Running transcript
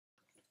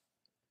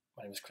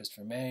My name is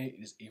Christopher May.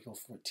 It is April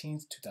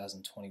 14th,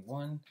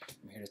 2021.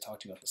 I'm here to talk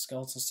to you about the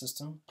skeletal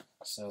system.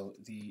 So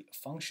the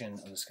function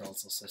of the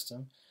skeletal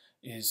system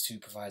is to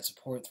provide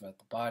support throughout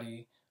the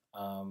body.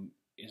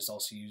 It is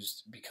also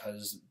used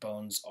because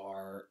bones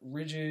are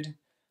rigid.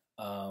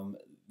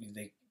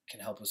 They can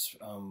help us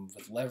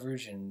with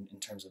leverage in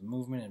terms of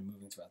movement and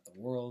moving throughout the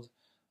world.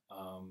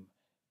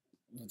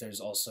 There's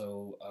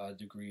also a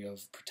degree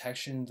of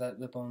protection that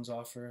the bones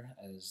offer,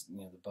 as you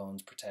know, the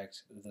bones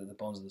protect the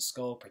bones of the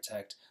skull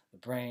protect the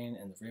brain,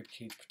 and the rib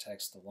cage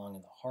protects the lung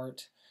and the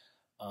heart.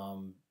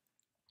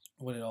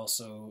 What it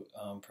also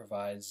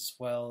provides as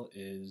well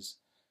is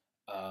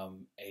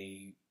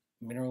a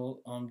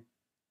mineral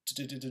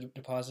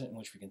deposit in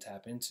which we can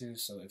tap into.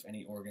 So if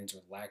any organs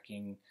are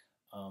lacking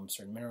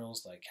certain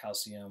minerals like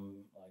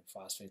calcium, like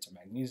phosphates or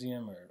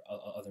magnesium or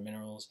other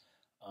minerals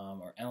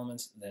or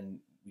elements, then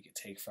we could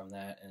take from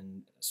that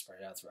and spread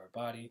it out through our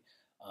body.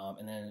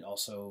 And then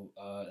also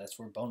that's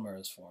where bone marrow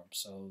is formed.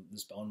 So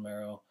this bone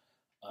marrow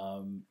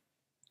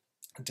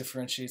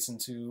differentiates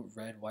into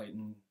red, white,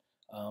 and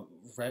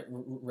red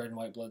and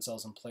white blood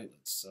cells and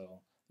platelets.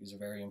 So these are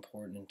very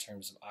important in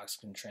terms of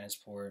oxygen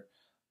transport,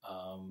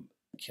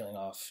 killing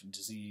off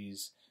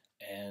disease,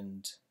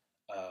 and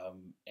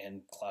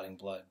clotting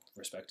blood,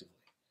 respectively.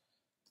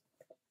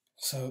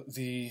 So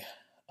the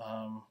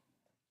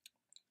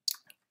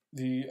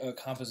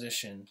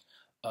composition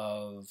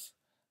of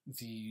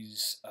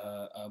these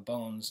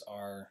bones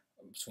are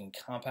between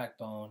compact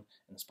bone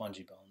and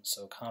spongy bone.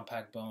 So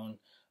compact bone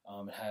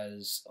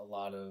has a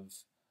lot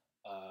of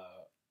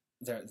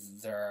there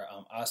are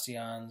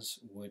osteons,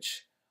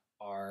 which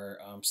are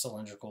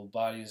cylindrical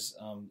bodies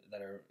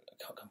that are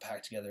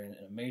compact together in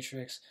a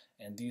matrix,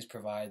 and these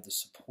provide the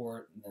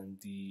support and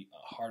the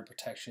hard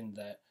protection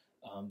that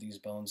these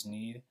bones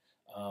need.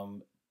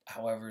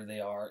 However,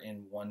 they are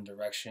in one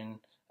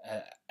direction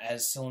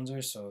as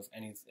cylinders, so if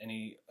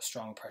any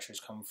strong pressures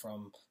come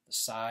from the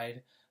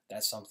side,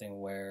 that's something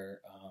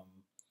where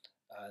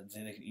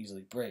they could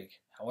easily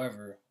break.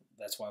 However,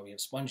 that's why we have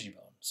spongy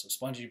bone. So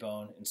spongy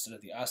bone, instead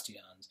of the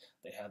osteons,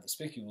 they have the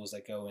spicules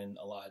that go in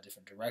a lot of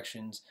different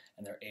directions,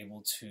 and they're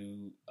able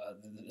to,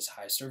 this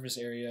high surface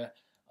area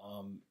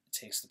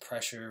takes the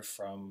pressure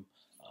from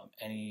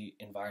any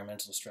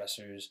environmental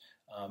stressors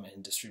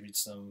and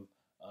distributes them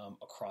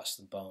across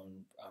the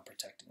bone,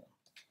 protecting them.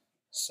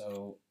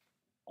 So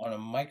on a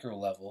micro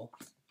level,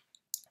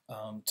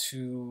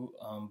 two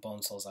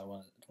bone cells I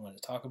want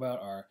to talk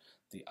about are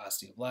the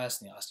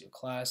osteoblast and the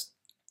osteoclast.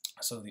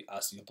 So the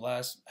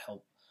osteoblasts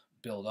help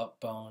build up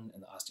bone,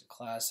 and the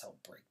osteoclasts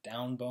help break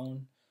down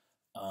bone.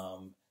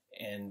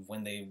 And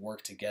when they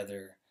work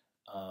together,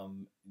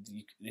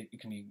 it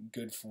can be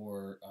good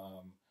for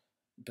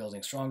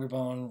building stronger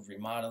bone,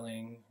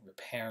 remodeling,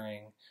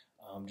 repairing,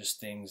 just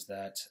things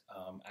that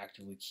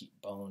actively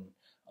keep bone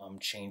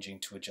changing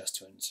to adjust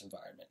to its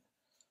environment.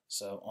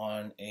 So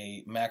on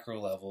a macro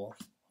level,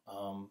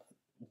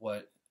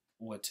 what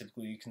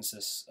typically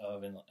consists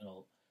of in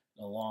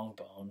a long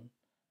bone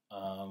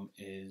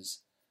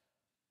is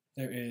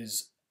there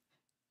is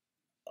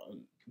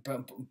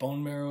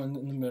bone marrow in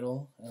the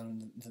middle,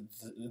 and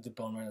the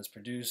bone marrow that's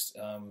produced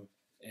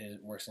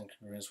it works in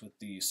congruence with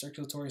the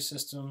circulatory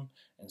system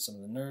and some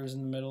of the nerves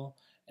in the middle,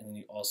 and then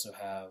you also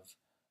have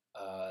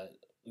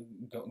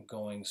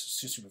going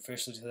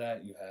superficially to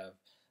that, you have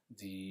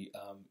the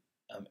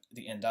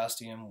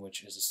endosteum,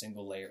 which is a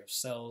single layer of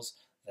cells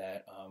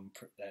that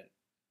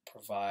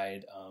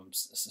provide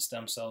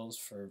stem cells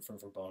for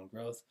bone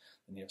growth.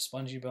 Then you have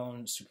spongy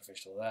bone,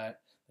 superficial to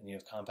that. Then you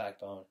have compact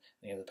bone.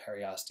 Then you have the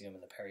periosteum,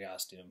 and the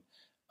periosteum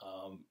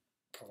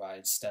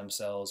provides stem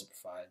cells. It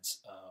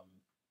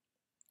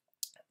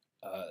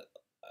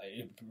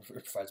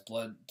provides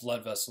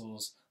blood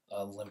vessels,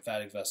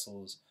 lymphatic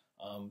vessels,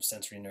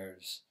 sensory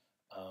nerves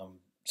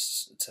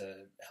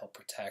to help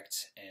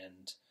protect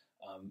and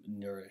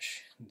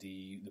nourish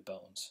the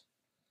bones.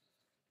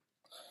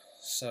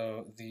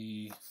 So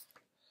the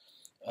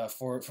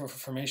for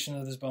formation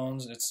of these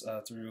bones, it's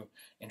through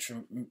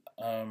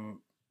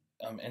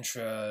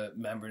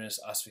intramembranous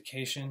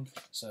ossification.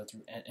 So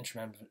through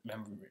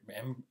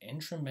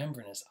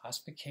intramembranous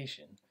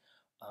ossification,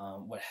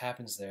 what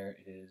happens there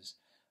is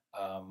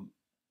a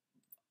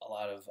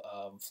lot of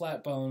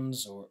flat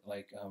bones, or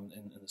like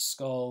in the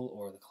skull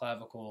or the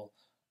clavicle.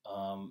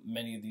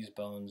 Many of these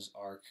bones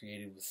are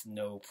created with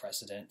no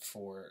precedent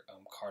for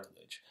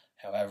cartilage.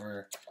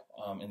 However,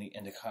 in the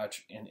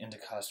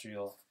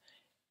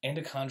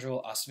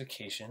endochondral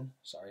ossification,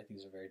 sorry,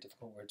 these are very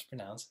difficult words to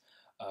pronounce,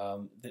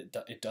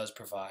 it does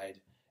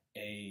provide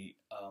a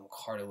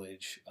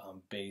cartilage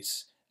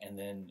base, and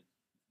then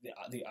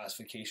the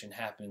ossification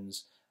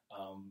happens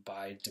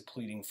by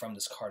depleting from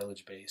this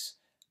cartilage base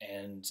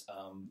and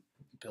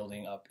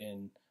building up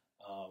in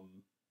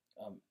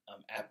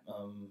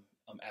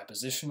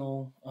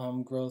appositional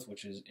growth,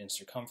 which is in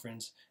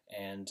circumference,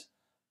 and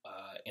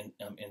in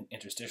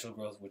interstitial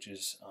growth, which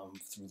is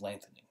through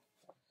lengthening.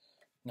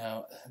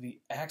 Now,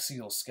 the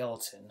axial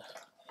skeleton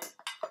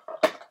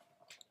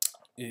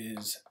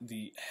is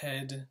the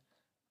head,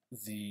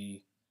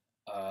 the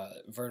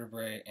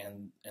vertebrae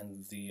and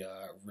the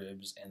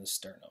ribs and the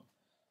sternum.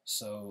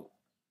 So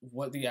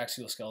what the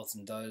axial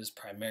skeleton does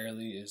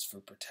primarily is for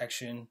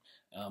protection,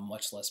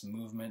 much less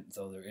movement,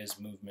 though there is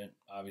movement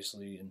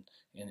obviously in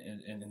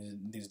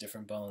these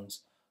different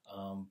bones.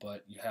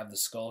 But you have the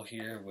skull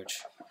here,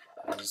 which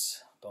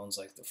has bones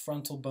like the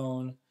frontal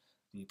bone,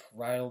 the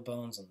parietal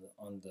bones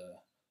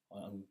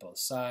on both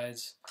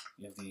sides.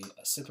 You have the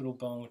occipital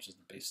bone, which is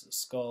the base of the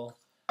skull.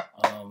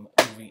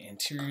 Moving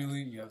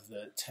anteriorly, you have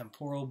the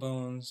temporal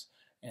bones,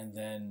 and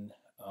then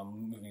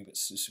moving a bit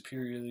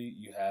superiorly,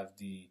 you have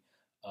the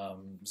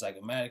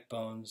zygomatic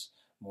bones.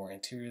 More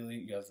anteriorly,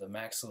 you have the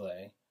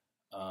maxillae,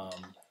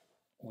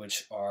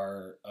 which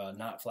are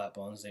not flat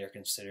bones. They are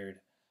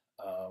considered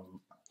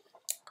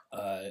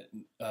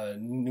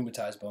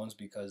pneumatized bones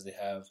because they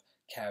have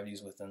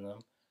cavities within them.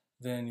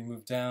 Then you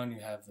move down, you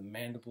have the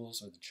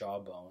mandibles or the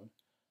jawbone.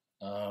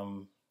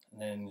 And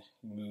then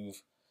you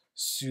move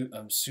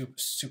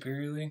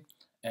superiorly,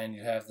 and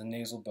you have the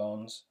nasal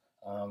bones.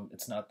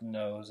 It's not the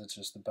nose, it's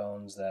just the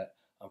bones that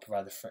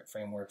provide the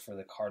framework for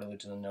the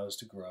cartilage in the nose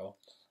to grow.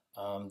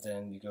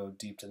 Then you go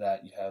deep to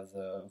that, you have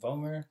the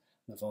vomer.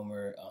 The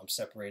vomer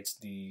separates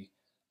the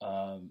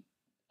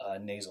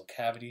nasal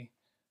cavity.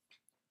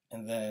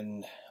 And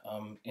then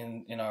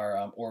in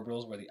our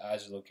orbitals, where the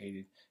eyes are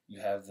located, you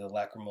have the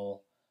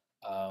lacrimal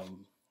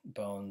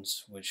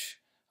bones, which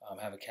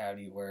have a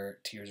cavity where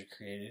tears are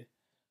created.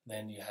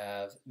 Then you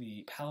have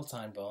the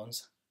palatine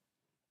bones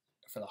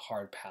for the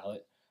hard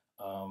palate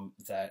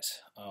that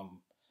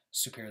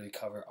superiorly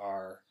cover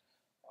our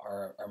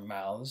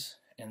mouths,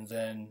 and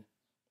then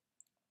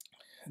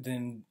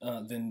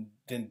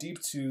deep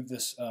to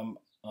this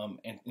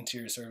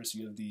anterior surface,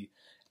 you have the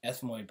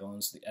ethmoid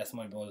bones. The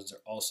ethmoid bones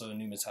are also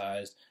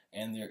pneumatized,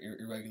 and they're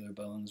irregular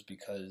bones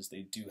because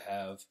they do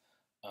have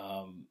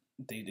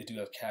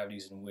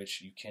cavities in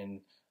which you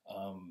can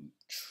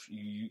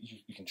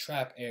you can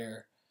trap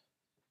air.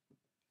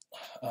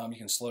 You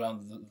can slow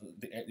down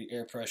the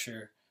air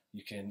pressure.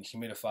 You can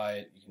humidify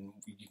it. You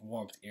can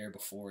warm up the air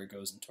before it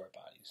goes into our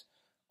bodies.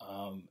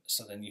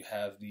 So then you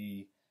have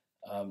the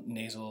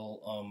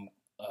nasal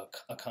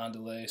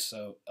condyles.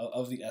 So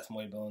of the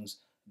ethmoid bones,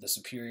 the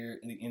superior,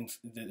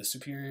 the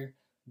superior,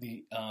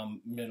 the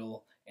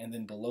middle, and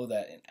then below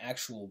that, an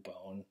actual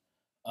bone,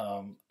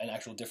 an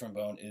actual different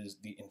bone is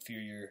the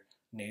inferior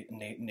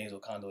nasal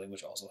condyle,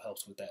 which also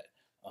helps with that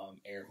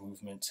air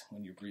movement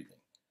when you're breathing.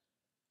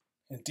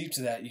 And deep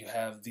to that, you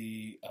have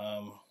the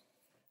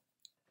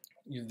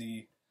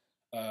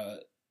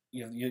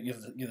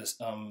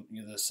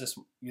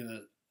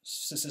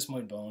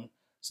sesamoid bone.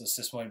 So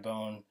sesamoid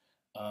bone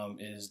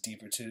is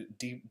deep to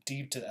the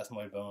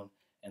ethmoid bone,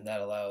 and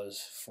that allows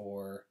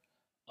for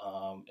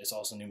it's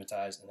also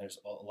pneumatized, and there's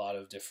a lot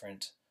of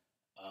different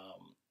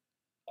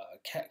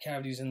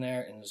cavities in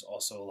there, and there's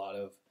also a lot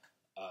of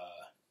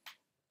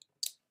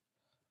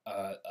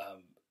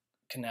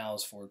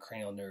canals for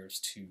cranial nerves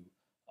to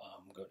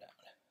go down.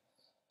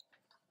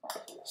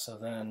 So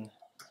then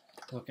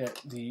look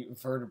at the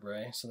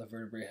vertebrae. So the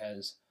vertebrae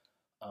has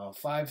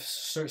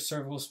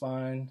cervical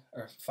spine,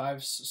 or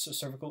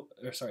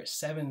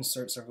seven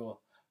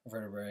cervical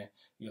vertebrae.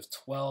 You have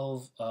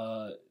 12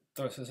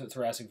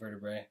 thoracic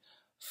vertebrae,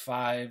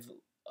 5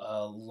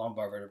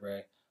 lumbar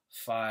vertebrae,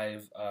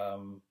 5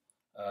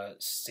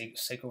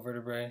 sacral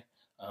vertebrae,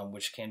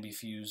 which can be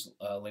fused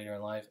later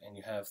in life, and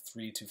you have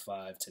 3 to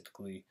 5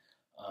 typically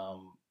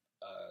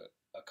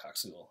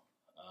coxal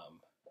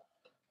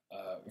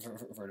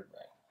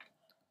vertebrae.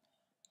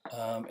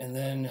 And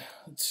then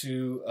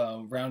to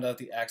round out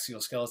the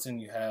axial skeleton,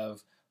 you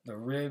have the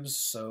ribs.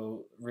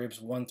 So ribs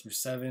 1 through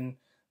 7.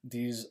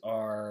 These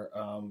are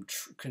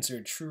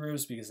considered true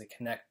ribs because they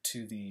connect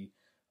to the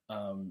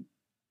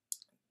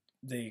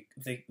they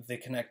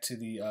connect to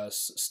the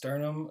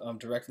sternum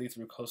directly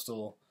through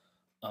costal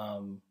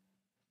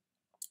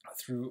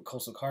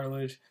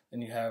cartilage.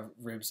 Then you have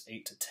ribs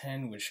 8 to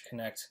 10, which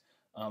connect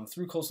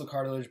through costal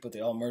cartilage, but they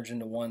all merge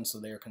into one, so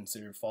they are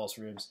considered false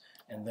ribs.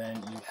 And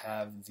then you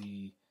have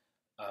the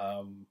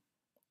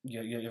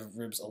you have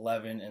ribs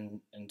 11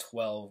 and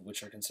 12,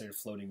 which are considered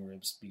floating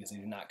ribs because they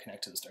do not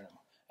connect to the sternum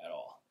at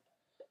all.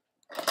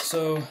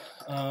 So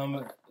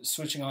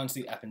switching on to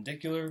the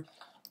appendicular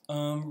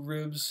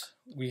ribs,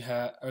 we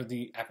have, or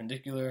the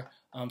appendicular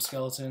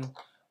skeleton,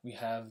 we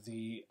have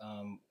the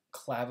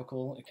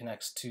clavicle. It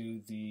connects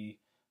to the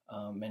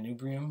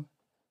manubrium,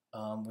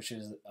 which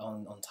is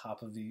on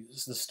top of the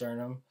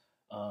sternum,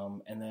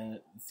 and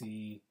then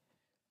the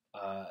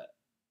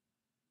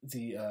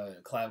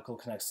clavicle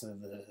connects to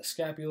the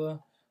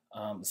scapula.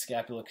 The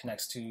scapula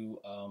connects to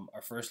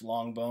our first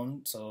long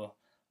bone, so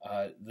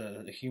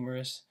the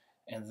humerus,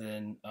 and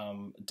then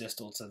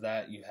distal to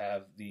that you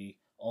have the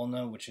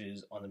ulna, which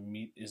is on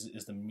the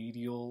is the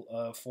medial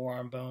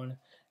forearm bone,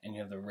 and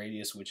you have the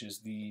radius, which is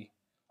the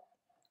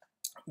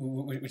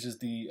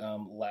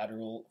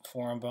lateral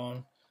forearm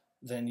bone.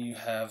 Then you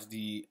have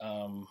the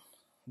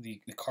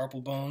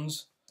carpal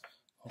bones,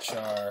 which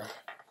are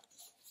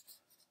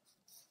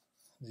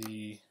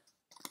the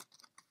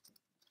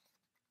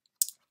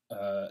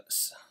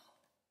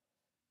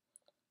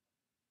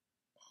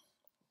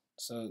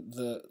So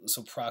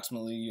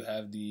proximally you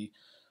have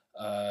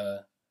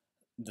uh,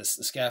 the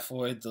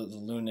scaphoid, the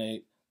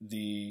lunate,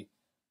 the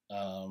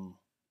um,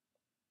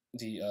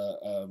 the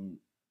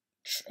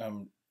tr-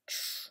 um,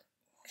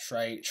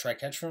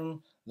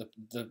 triquetrum,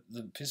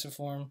 the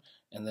pisiform,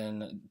 and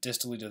then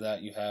distally to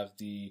that you have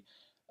the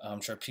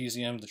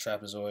trapezium, the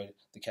trapezoid,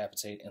 the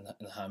capitate, and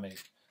the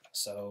hamate.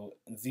 So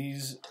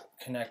these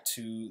connect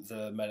to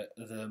the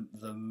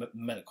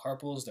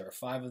metacarpals. There are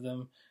 5 of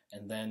them,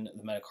 and then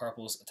the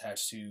metacarpals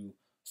attach to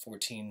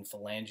 14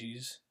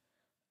 phalanges,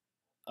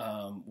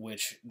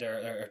 which there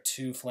are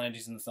 2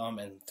 phalanges in the thumb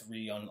and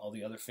 3 on all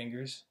the other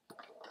fingers.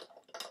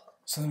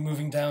 So then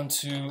moving down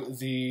to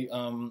the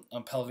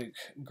pelvic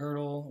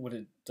girdle, what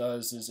it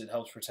does is it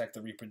helps protect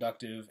the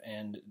reproductive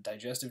and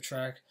digestive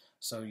tract.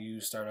 So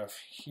you start off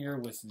here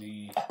with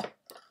the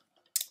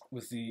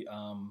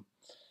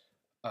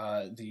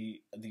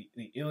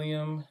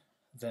ilium,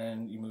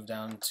 then you move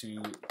down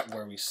to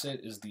where we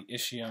sit is the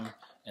ischium,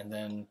 and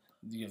then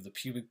you have the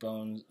pubic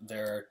bone.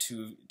 There are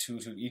two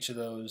of each of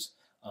those.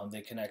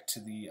 They connect to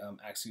the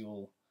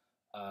axial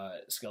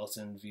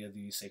skeleton via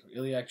the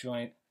sacroiliac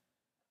joint.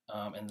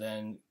 And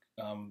then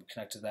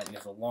connect to that, you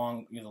have the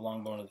long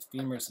bone of the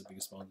femur. It's the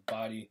biggest bone of the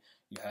body.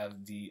 You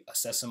have the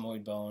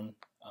sesamoid bone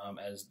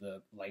as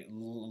the like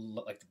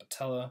the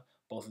patella.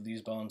 Both of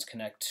these bones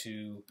connect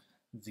to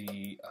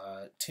the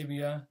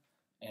tibia,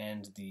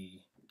 and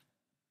the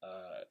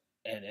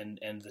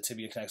and the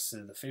tibia connects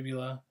to the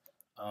fibula.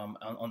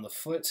 On the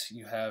foot,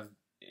 you have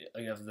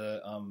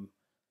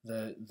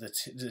the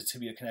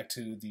tibia connect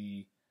to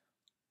the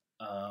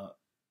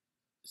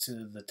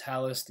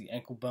talus, the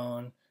ankle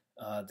bone.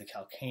 The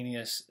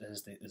calcaneus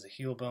is a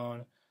heel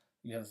bone.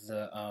 You have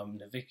the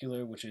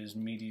navicular, which is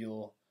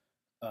medial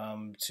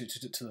to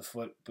the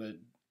foot, but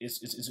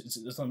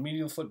it's on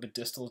medial foot, but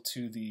distal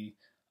to the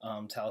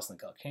talus and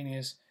the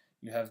calcaneus.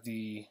 You have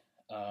the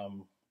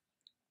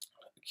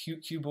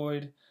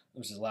cuboid,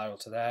 which is lateral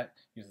to that.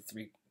 You have the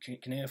 3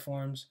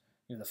 cuneiforms.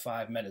 You have the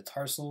 5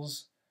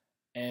 metatarsals,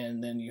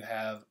 and then you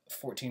have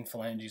 14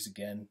 phalanges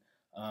again.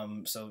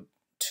 So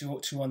two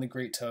on the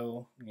great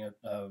toe.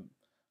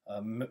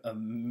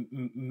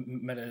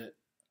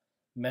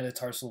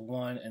 Metatarsal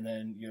 1, and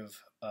then you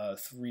have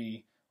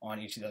 3 on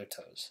each of the other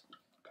toes.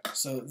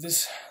 So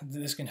this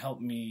can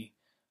help me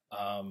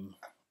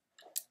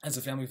as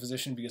a family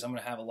physician, because I'm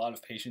going to have a lot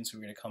of patients who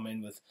are going to come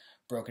in with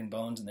broken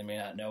bones and they may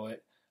not know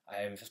it.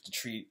 I have to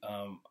treat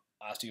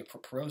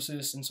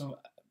osteoporosis in some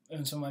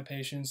of my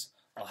patients.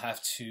 I'll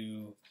have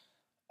to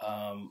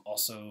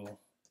also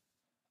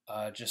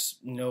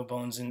just know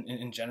bones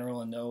in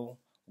general and know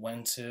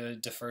when to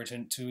defer to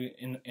an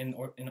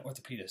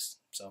orthopedist.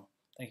 So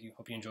thank you.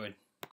 Hope you enjoyed.